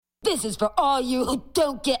This is for all you who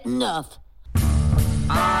don't get enough.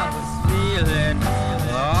 I was feeling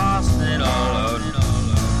lost and alone.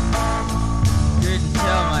 Didn't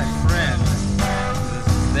tell my friends,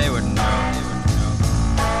 'cause they would know.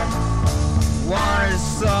 Wanted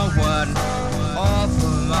someone all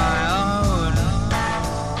for my own.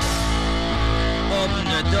 Open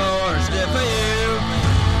the doors, there for you.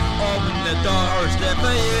 Open the doors, there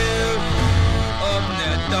for you. Open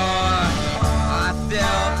the door. I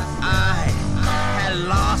felt I had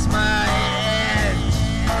lost my edge.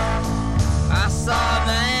 I saw a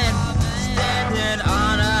man standing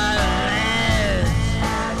on a ledge.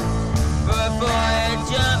 Before I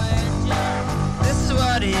jumped, this is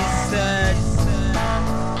what he said.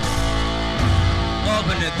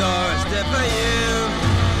 Open the door, step for you.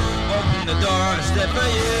 Open the door, step for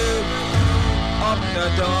you. Open the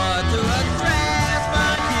door to a trash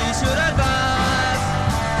monkey should advise.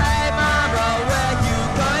 Hey mama, where you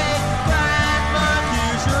going? Trash monkey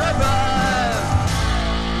should advise.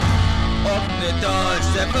 Open the door,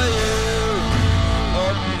 step for you.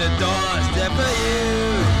 Open the door, step for you.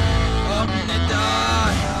 Open the door.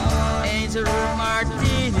 Angel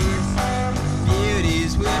martinis,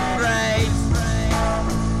 beauties with braids.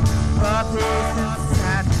 Puppies and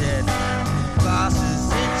satin, bosses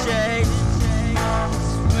in shades.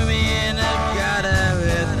 Swimming in a gutter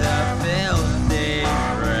with a filthy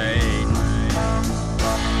rain.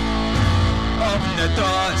 Open the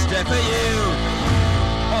door, step for you.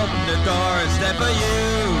 Open the door, step for you.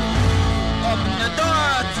 Open the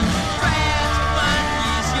door to France,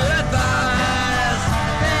 monkeys should advise.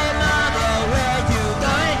 Hey mother, where you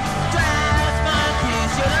going? Trans monkeys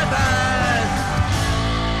should advise.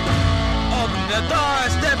 Open the door,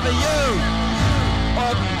 step for you.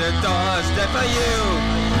 Open the door, step for you.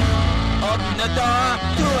 Open the door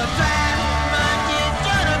to a trans monkey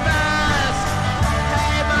should advise.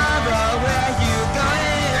 Hey mother, where you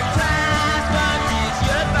going? Trans monkeys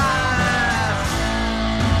should advise.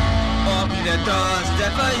 Open the door,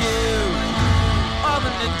 step for you.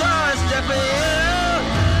 Open the door, step for you.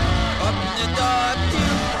 Open the door to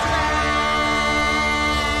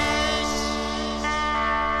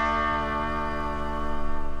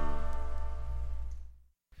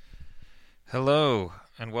Hello,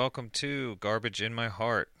 and welcome to Garbage in My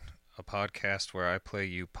Heart, a podcast where I play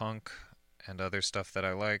you punk and other stuff that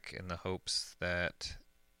I like in the hopes that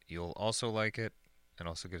you'll also like it, and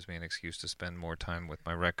also gives me an excuse to spend more time with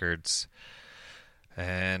my records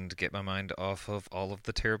and get my mind off of all of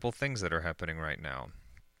the terrible things that are happening right now.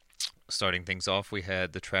 Starting things off, we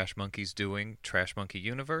had the Trash Monkeys doing Trash Monkey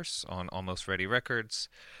Universe on Almost Ready Records.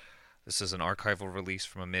 This is an archival release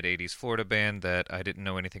from a mid-'80s Florida band that I didn't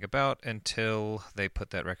know anything about until they put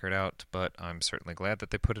that record out, but I'm certainly glad that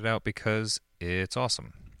they put it out because it's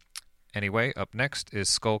awesome. Anyway, up next is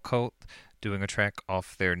Skull Cult doing a track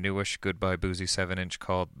off their newish Goodbye Boozy 7-inch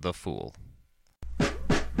called The Fool. Thank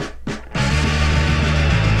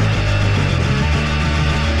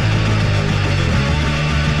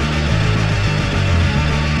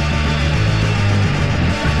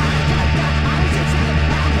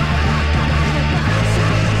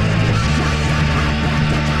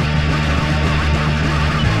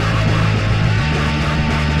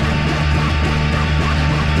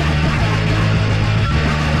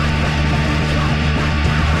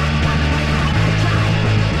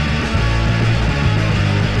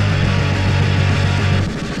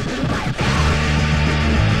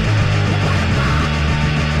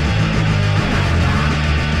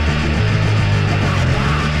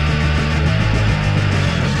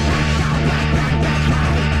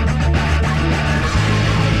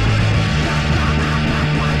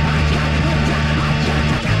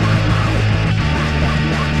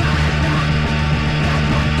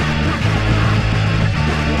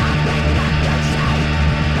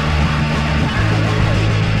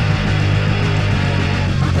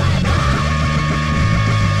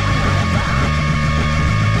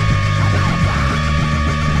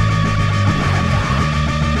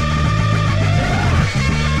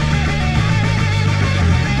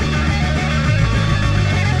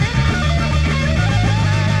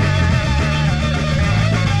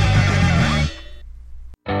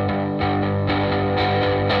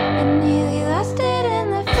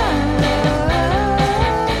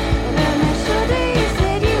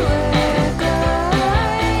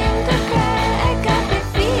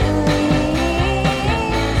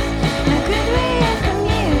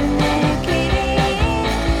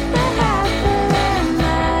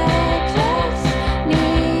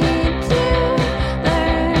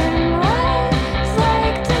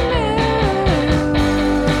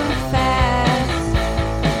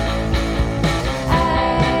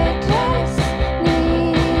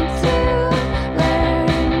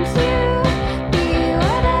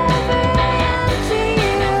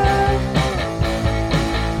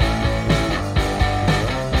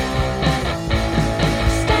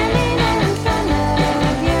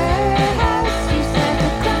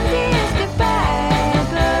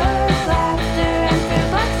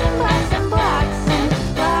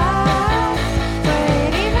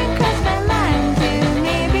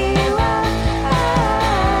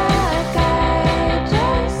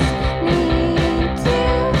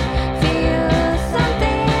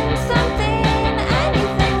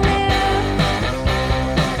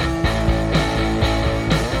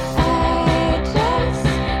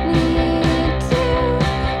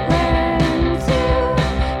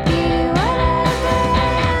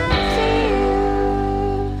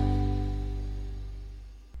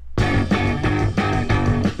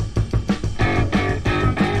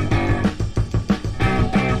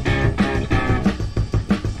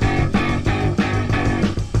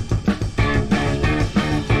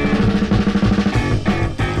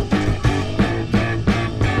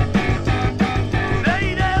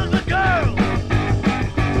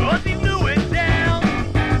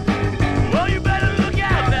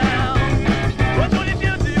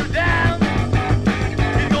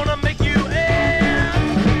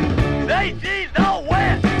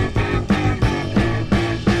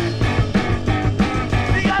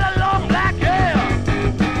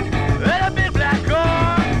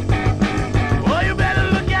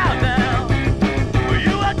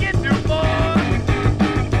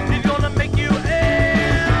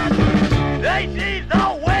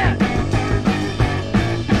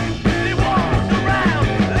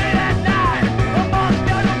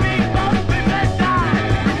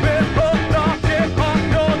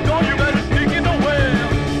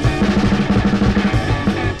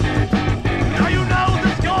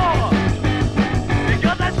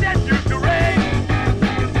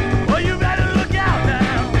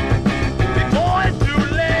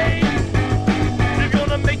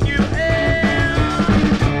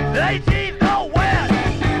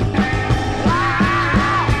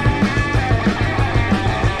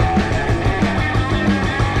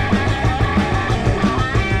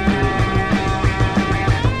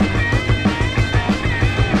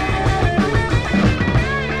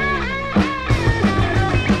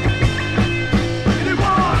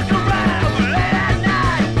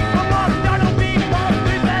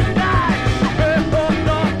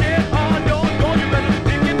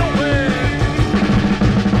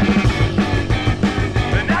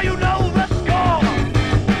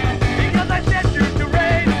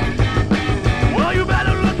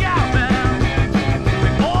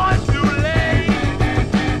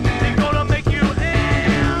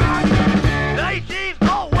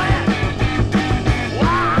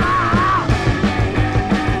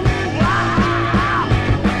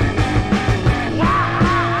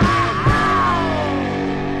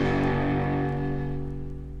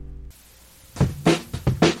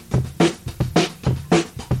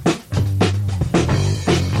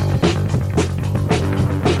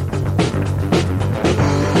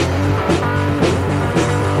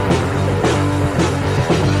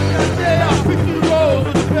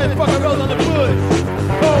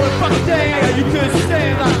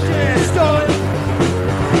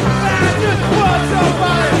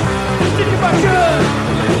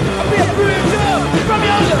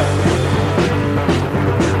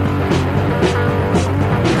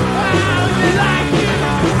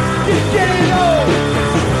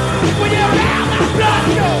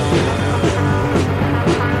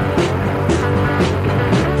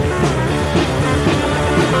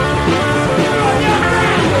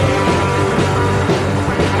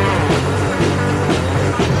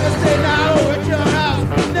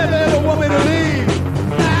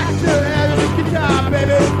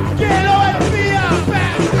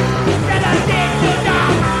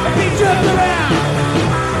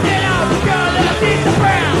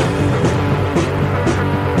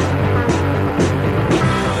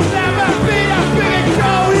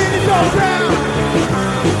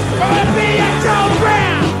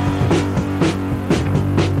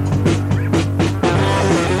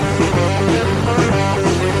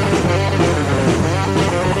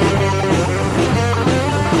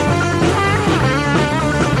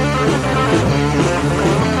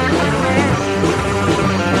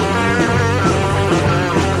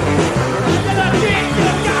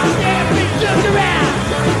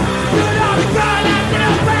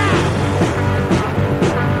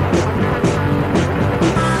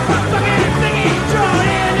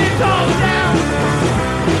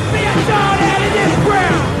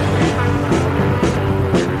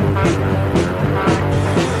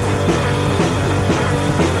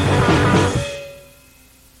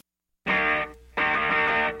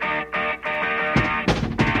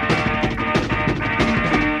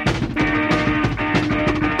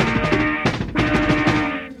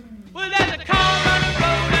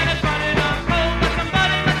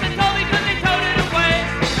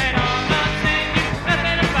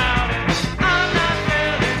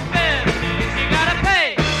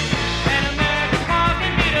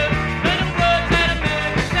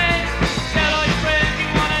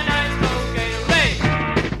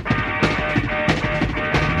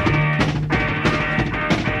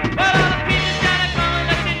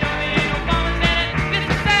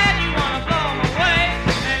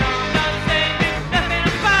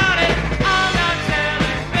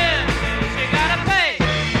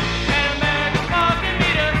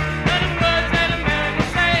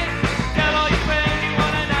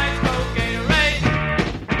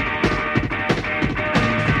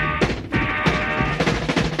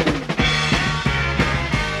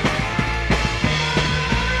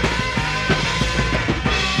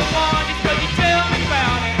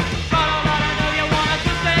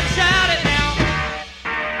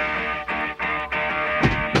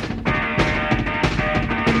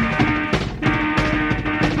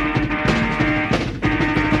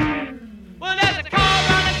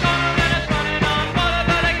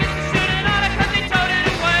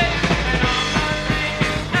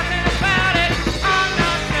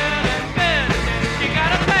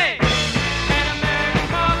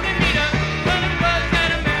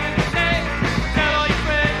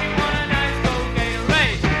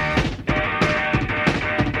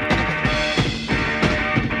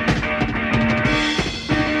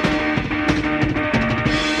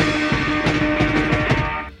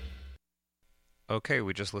Okay,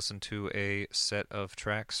 we just listened to a set of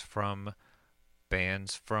tracks from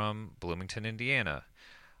bands from Bloomington, Indiana.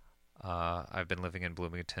 I've been living in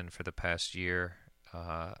Bloomington for the past year.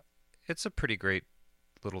 It's a pretty great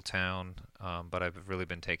little town, but I've really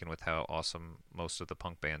been taken with how awesome most of the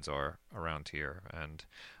punk bands are around here, and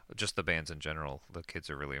just the bands in general. The kids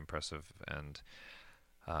are really impressive and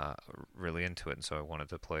really into it, and so I wanted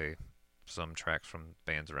to play some tracks from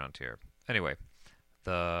bands around here. Anyway,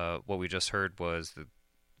 what we just heard was the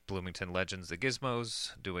Bloomington legends, the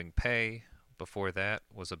Gizmos, doing Pay. Before that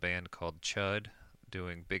was a band called Chud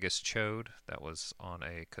doing Biggest Chode. That was on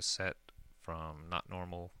a cassette from Not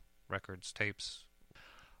Normal Records tapes.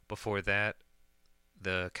 Before that,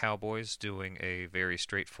 the Cowboys doing a very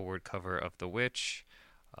straightforward cover of The Witch.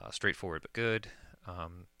 Straightforward but good.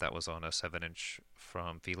 That was on a 7-inch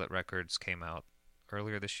from Feel It Records, came out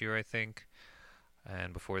earlier this year, I think.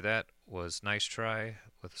 And before that was Nice Try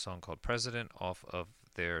with a song called President off of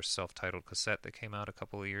their self-titled cassette that came out a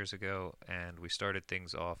couple of years ago. And we started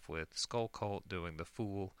things off with Skull Cult doing The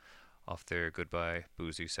Fool off their Goodbye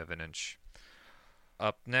Boozy 7-inch.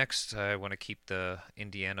 Up next, I want to keep the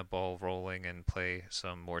Indiana ball rolling and play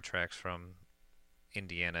some more tracks from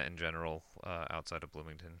Indiana in general, outside of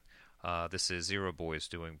Bloomington. This is Zero Boys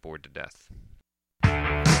doing Bored to Death.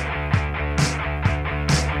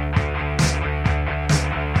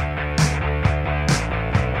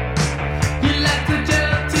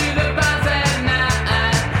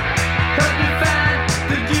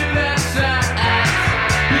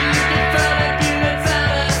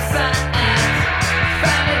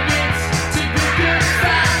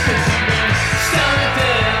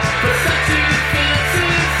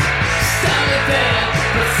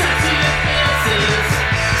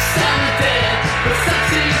 But such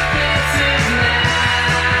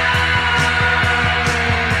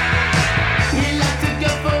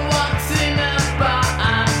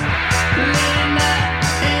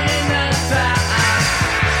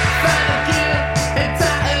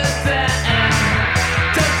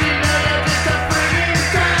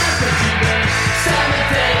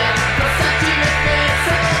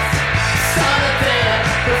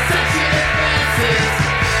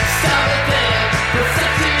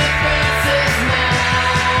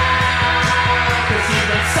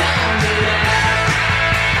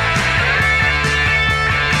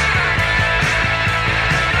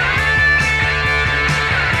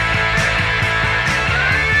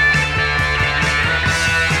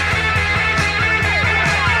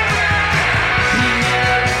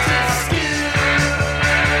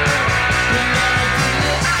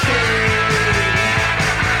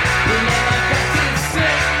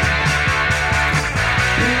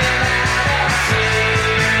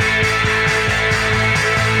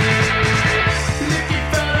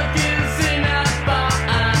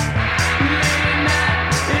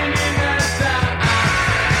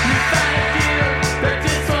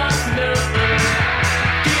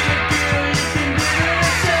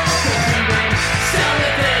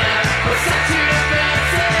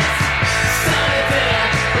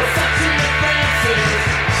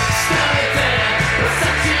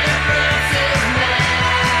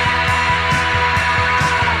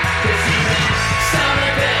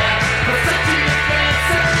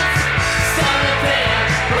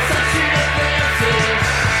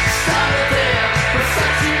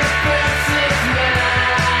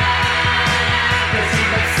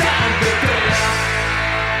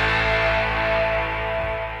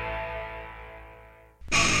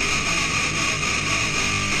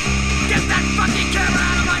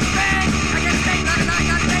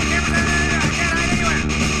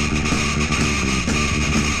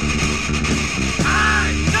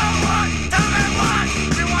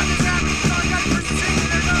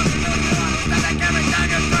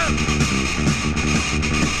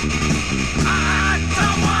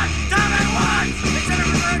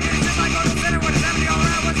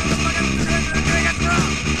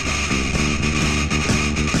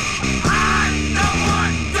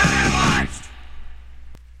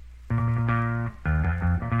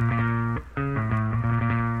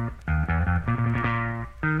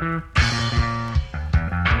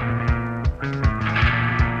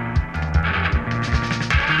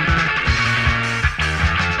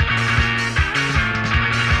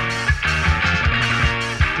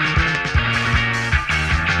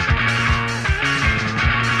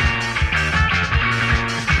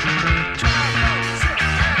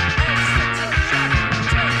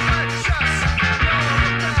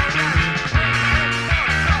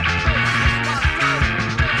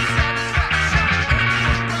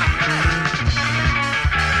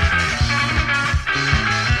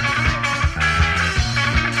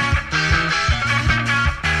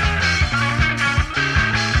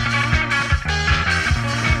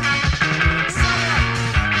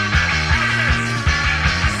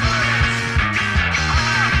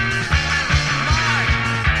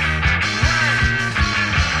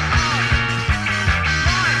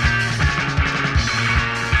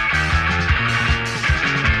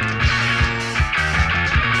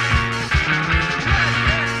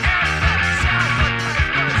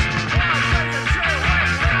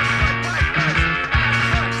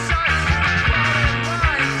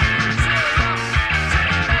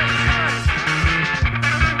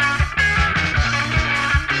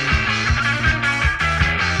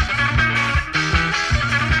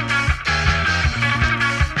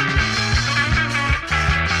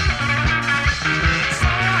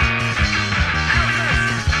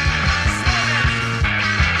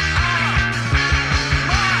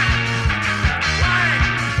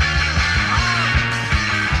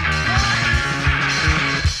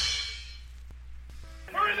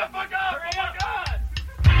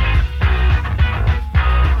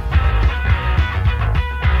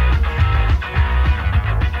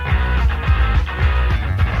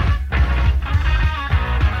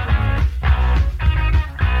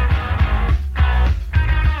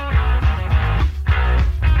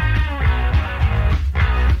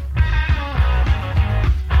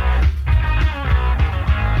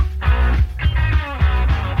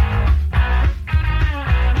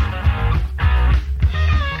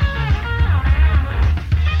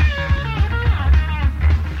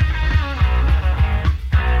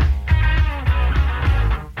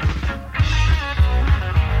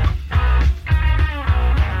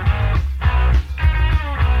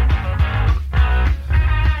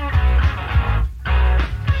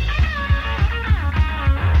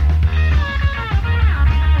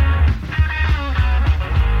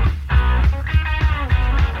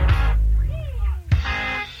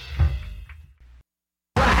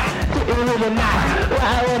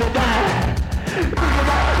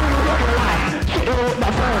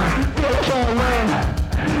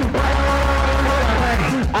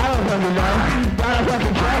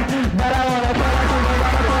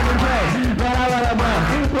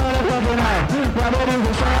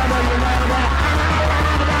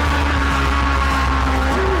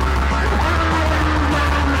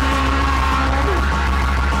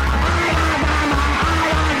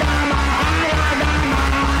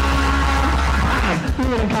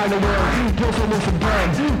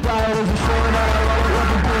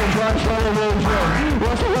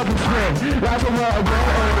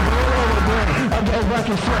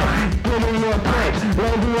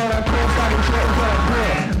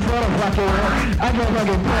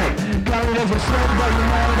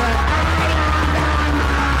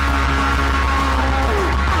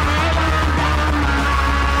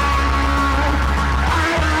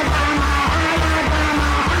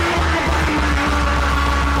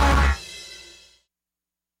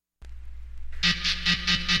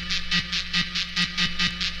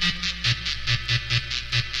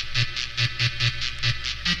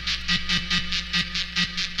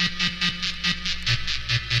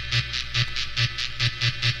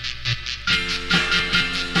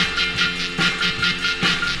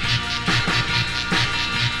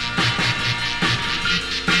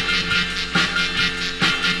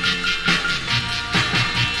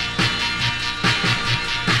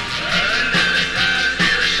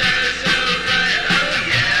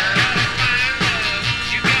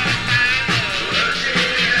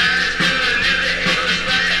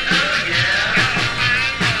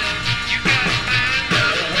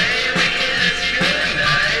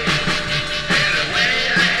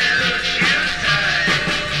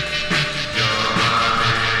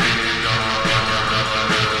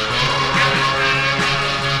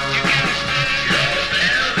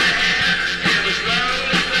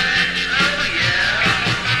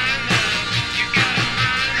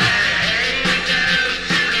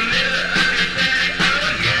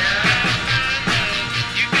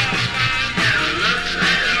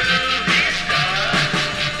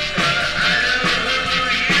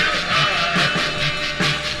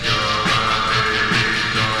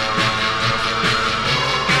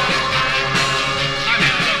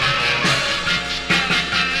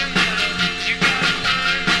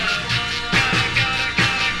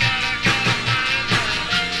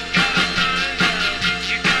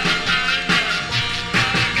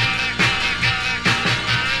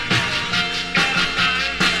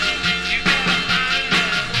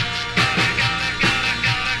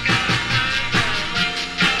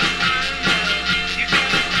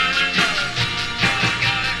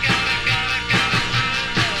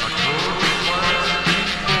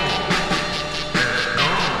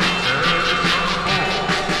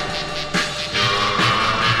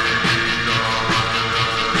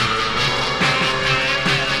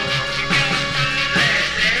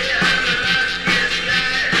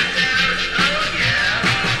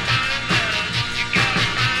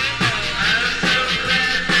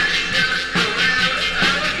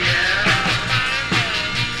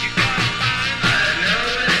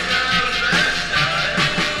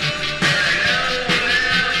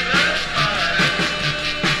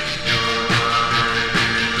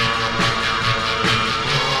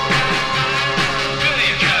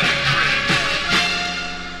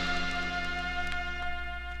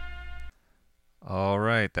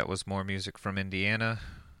That was more music from Indiana.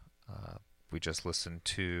 We just listened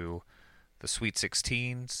to the Sweet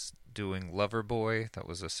 16s doing Loverboy. That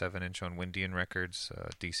was a 7-inch on Windian Records,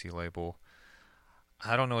 DC label.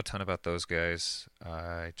 I don't know a ton about those guys.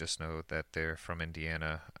 I just know that they're from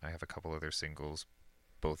Indiana. I have a couple of their singles,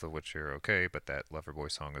 both of which are okay, but that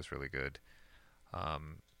Loverboy song is really good.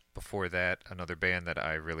 Before that, another band that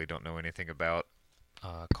I really don't know anything about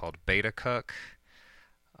called Beta Cuck,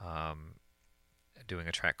 doing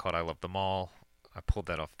a track called I Love Them All. I pulled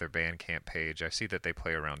that off their Bandcamp page. I see that they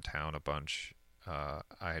play around town a bunch.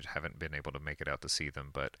 I haven't been able to make it out to see them,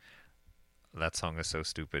 but that song is so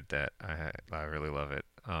stupid that I really love it.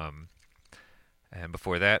 And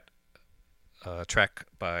before that, a track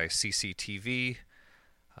by CCTV,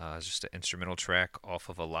 just an instrumental track off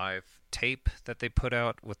of a live tape that they put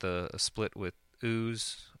out with a split with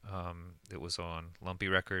Ooze. It was on Lumpy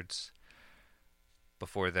Records.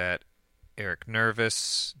 Before that, Eric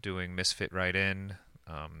Nervous doing Misfit Right In.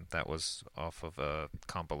 That was off of a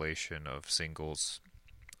compilation of singles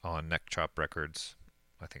on Neck Chop Records.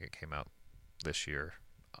 I think it came out this year.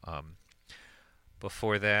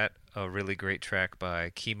 Before that, a really great track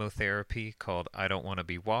by Chemotherapy called I Don't Want to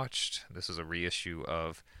Be Watched. This is a reissue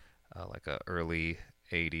of like a early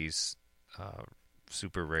 80s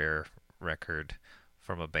super rare record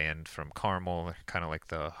from a band from Carmel, kind of like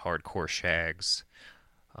the hardcore Shags.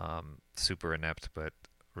 Super inept, but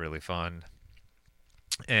really fun.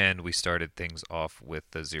 And we started things off with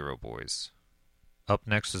the Zero Boys. Up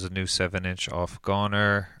next is a new 7-inch off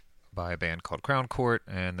Goner by a band called Crown Court,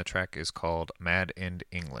 and the track is called Mad in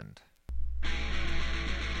England.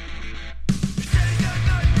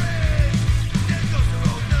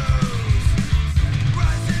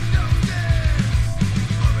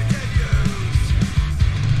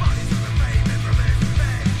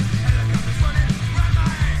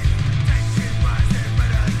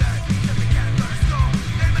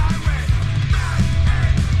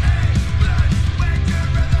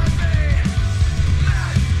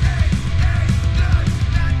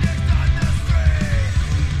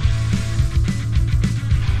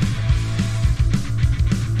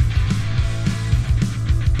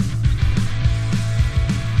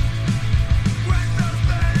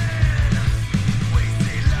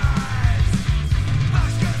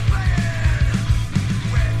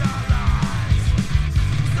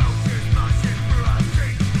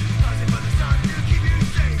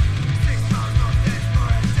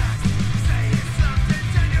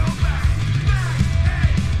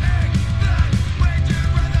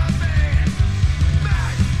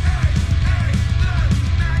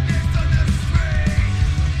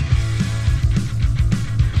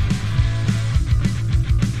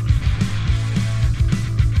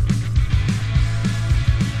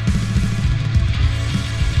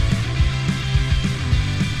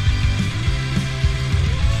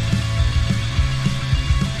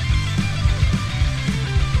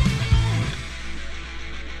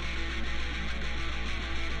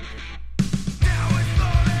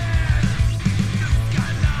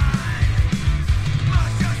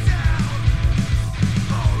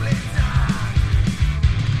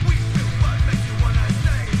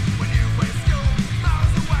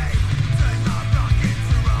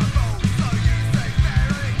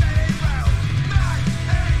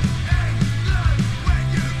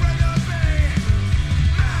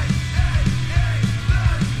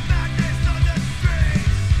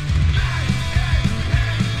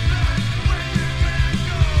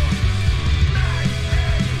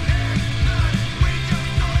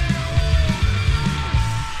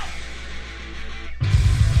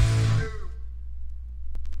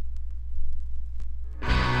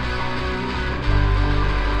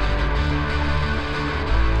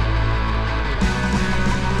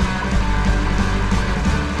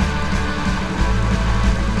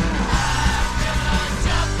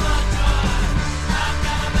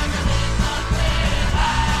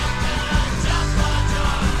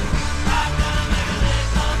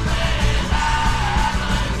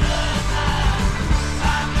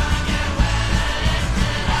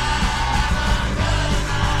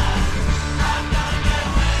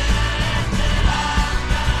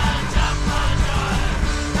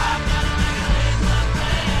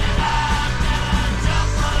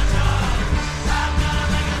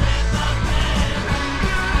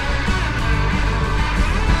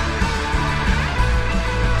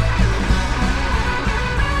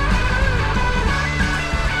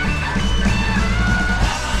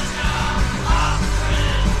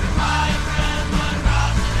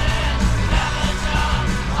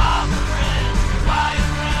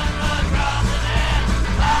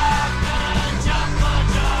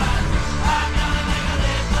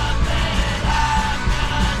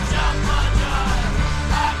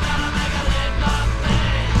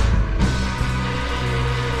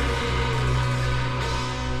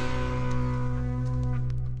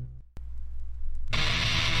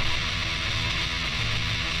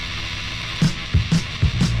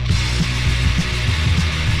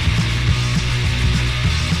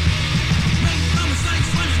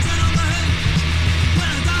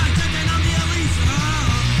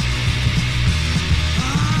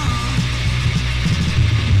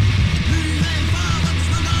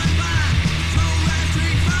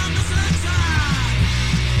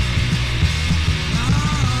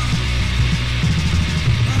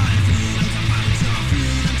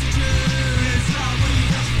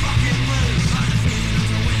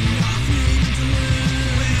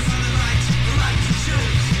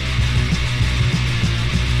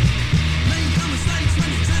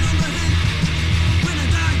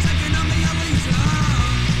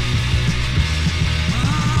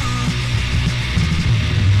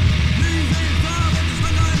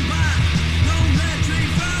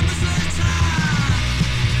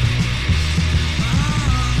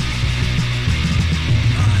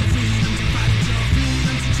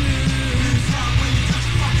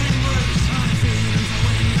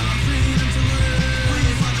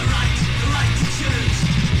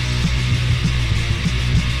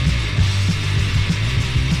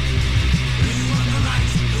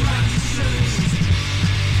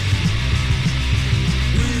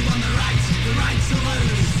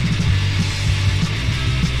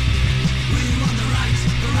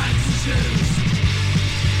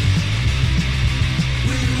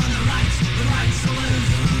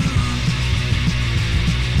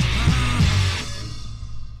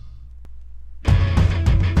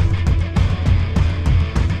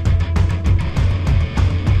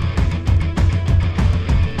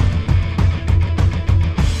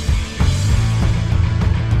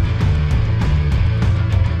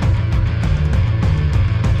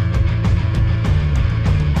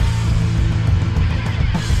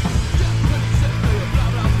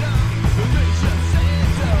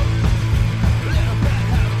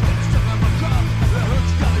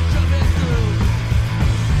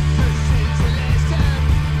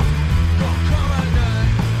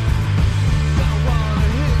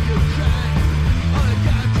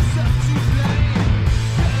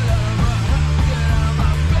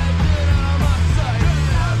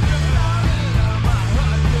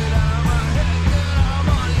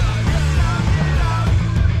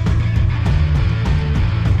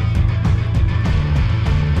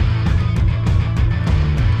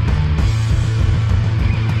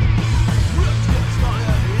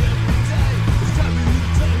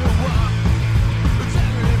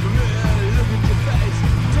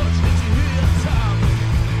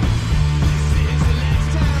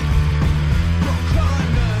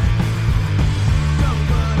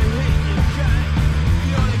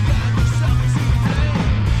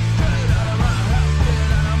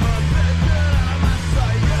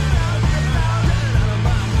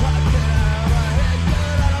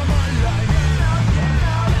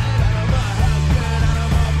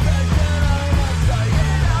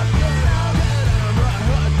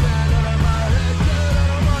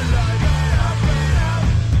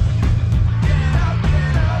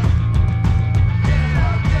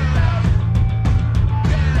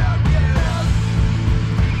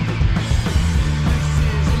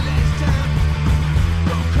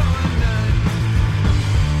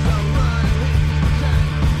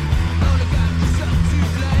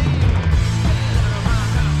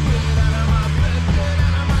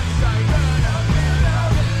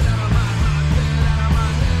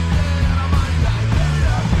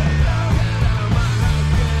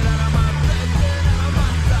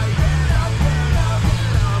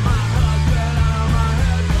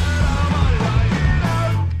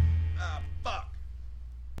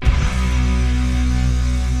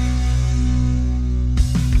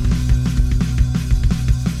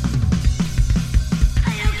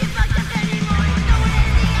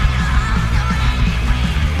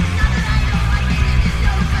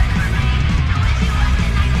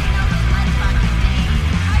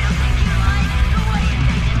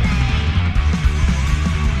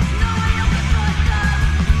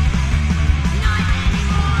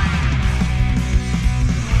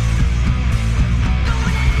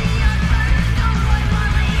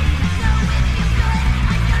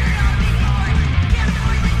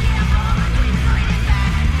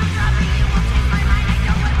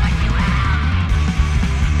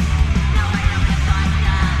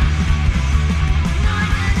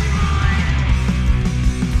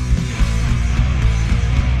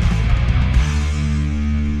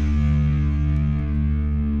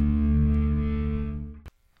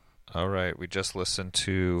 All right, we just listened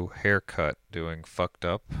to Haircut doing Fucked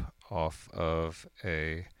Up off of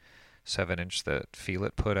a 7-inch that Feel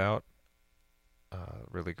It put out.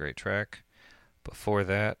 Really great track. Before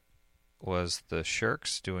that was the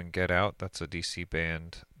Shirks doing Get Out. That's a DC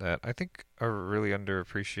band that I think are really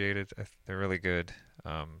underappreciated. They're really good,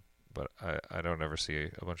 but I don't ever see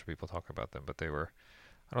a bunch of people talk about them. But I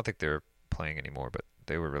don't think they're playing anymore, but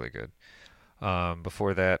they were really good.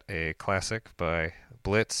 Before that, a classic by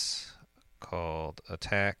Blitz called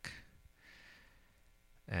Attack.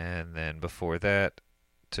 And then before that,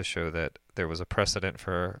 to show that there was a precedent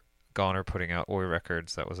for Goner putting out Oi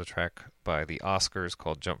records, that was a track by the Oscars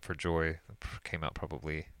called Jump for Joy. It came out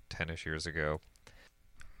probably 10-ish years ago.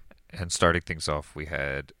 And starting things off, we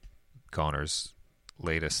had Goner's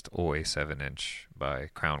latest Oi 7-inch by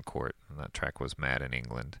Crown Court, and that track was Mad in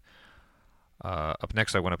England. Up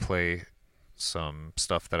next, I want to play some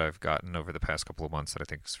stuff that I've gotten over the past couple of months that I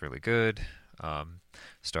think is really good.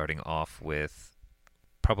 Starting off with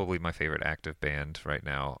probably my favorite active band right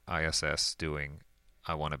now, ISS, doing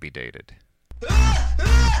I Wanna Be Dated.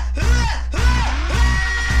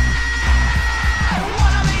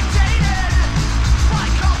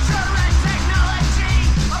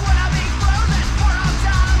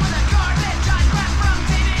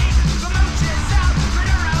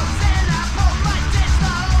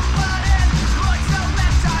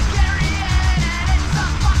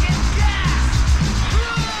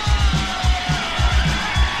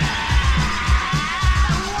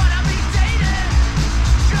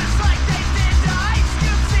 Just like they did to Ice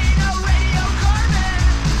Cube, see no radio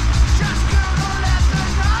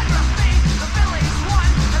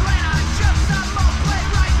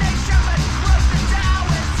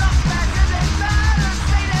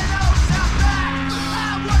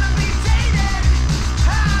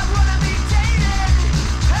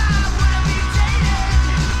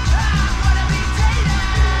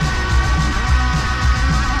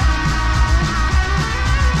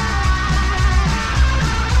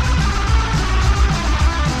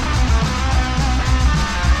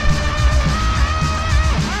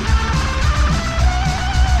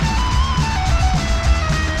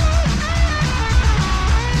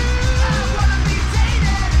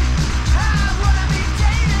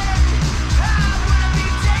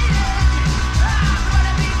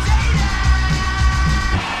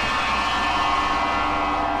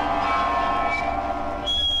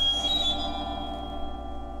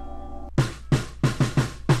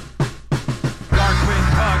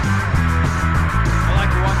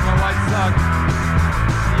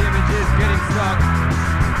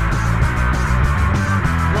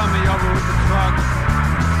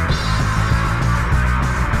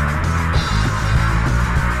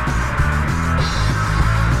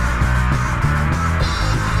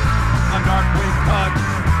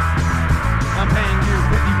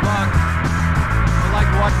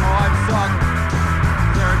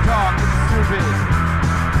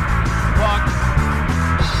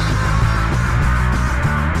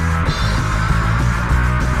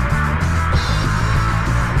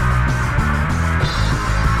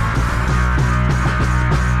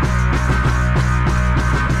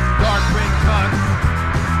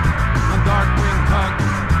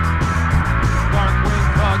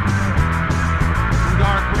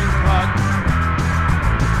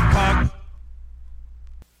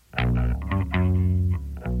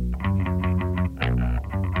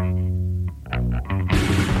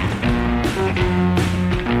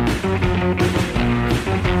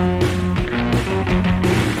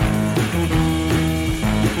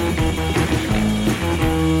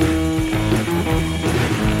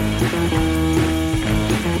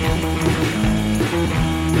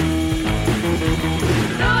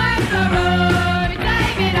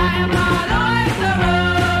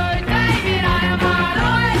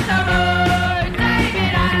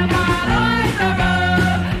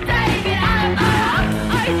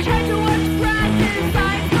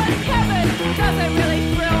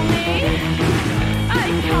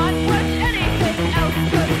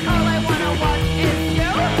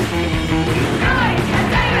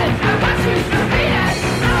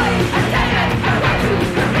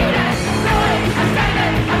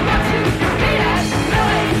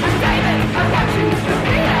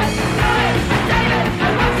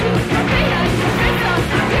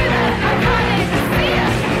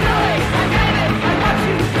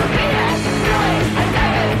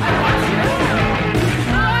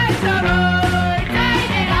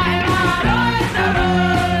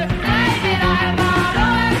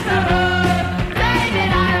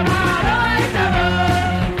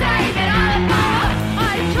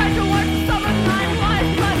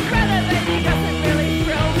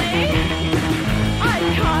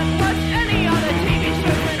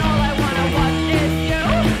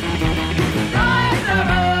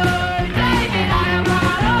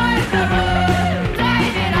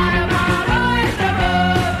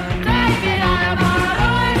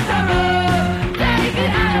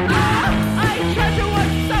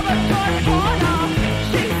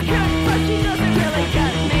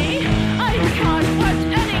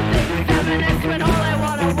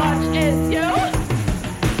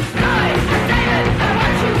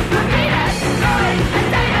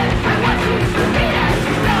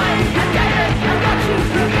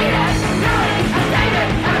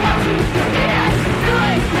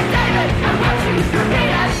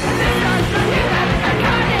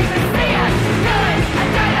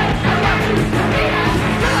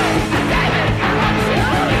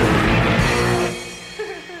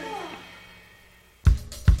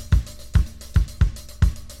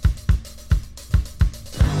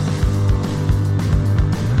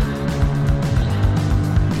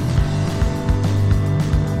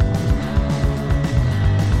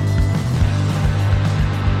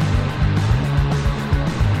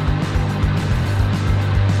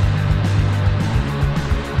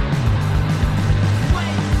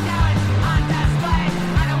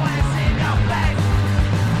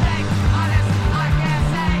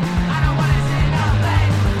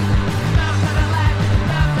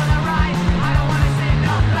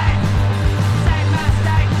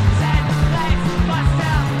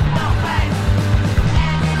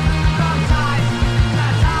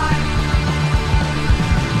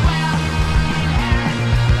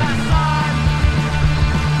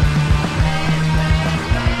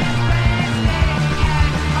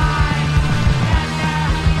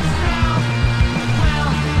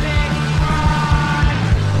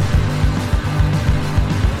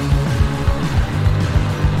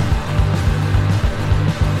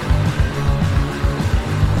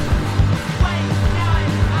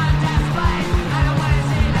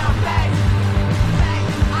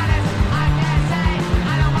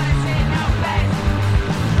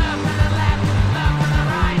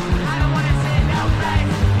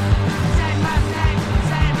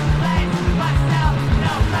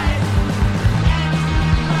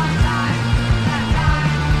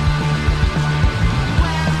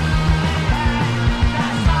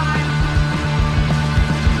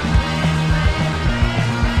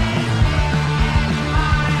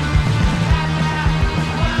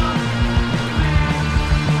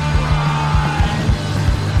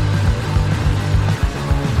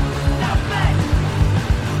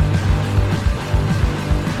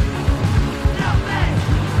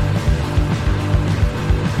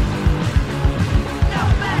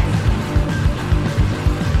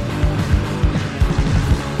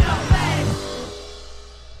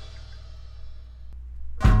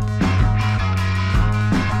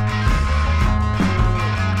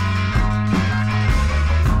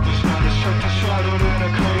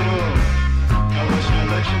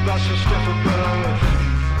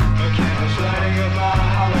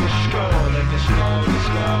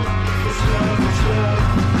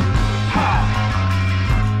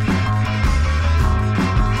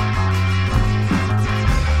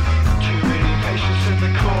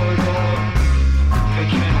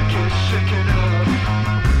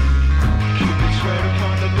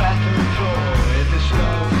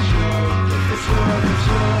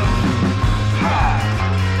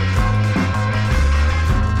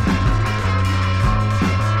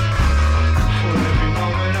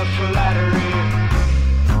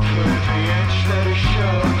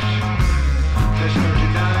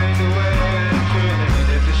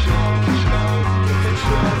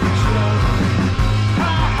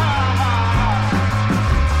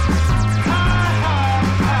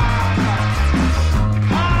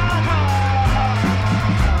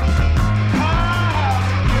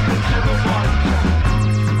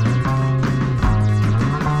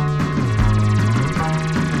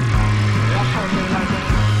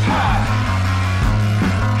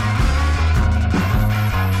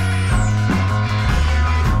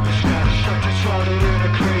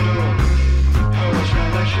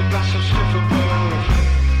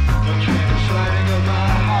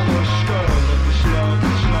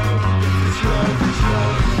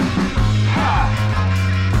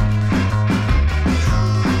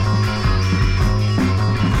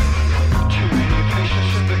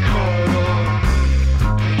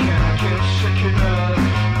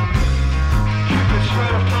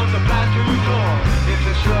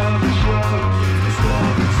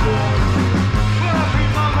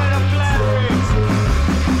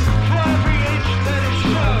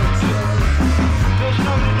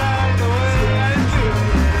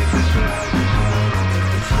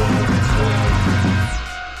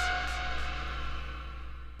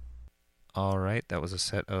right, that was a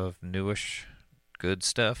set of newish good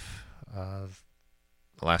stuff.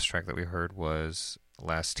 The last track that we heard was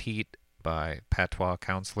Last Heat by Patois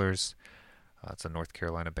Counselors. It's a North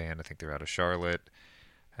Carolina band. I think they're out of Charlotte.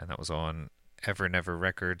 And that was on Ever Never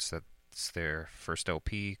Records. That's their first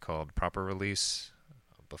LP called Proper Release.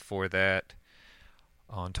 Before that,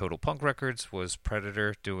 on Total Punk Records, was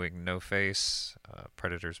Predator doing No Face.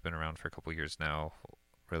 Predator's been around for a couple years now.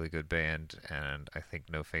 Really good band. And I think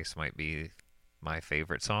No Face might be my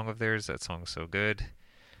favorite song of theirs. That song's so good.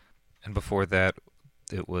 And before that,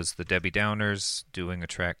 it was the Debbie Downers doing a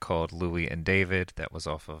track called Louie and David. That was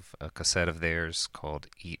off of a cassette of theirs called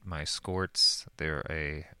Eat My Skorts. They're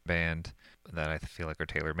a band that I feel like are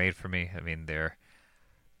tailor-made for me. I mean, they're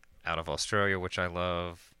out of Australia, which I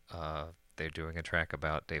love. They're doing a track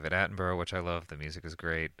about David Attenborough, which I love. The music is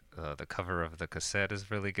great. The cover of the cassette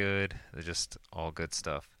is really good. They're just all good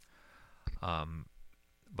stuff.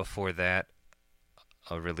 Before that,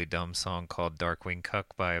 a really dumb song called Darkwing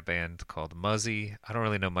Cuck by a band called Muzzy. I don't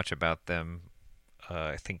really know much about them.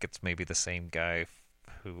 I think it's maybe the same guy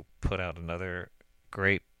who put out another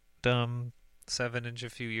great dumb 7-inch a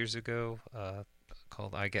few years ago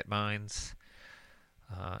called I Get Mines.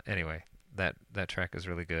 Anyway, that track is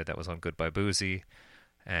really good. That was on Goodbye Boozy.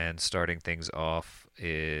 And starting things off,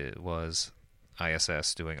 it was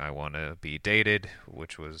ISS doing I Wanna Be Dated,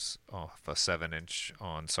 which was off a 7-inch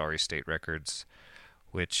on Sorry State Records,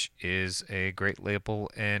 which is a great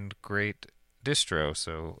label and great distro.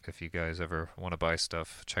 So if you guys ever want to buy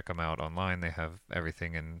stuff, check them out online. They have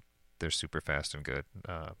everything, and they're super fast and good.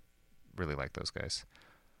 Really like those guys.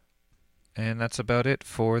 And that's about it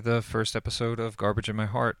for the first episode of Garbage in My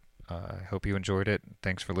Heart. I hope you enjoyed it.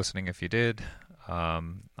 Thanks for listening if you did.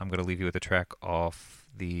 I'm going to leave you with a track off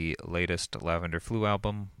the latest Lavender Flu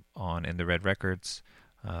album on In the Red Records.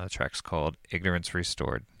 The track's called Ignorance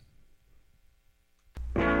Restored.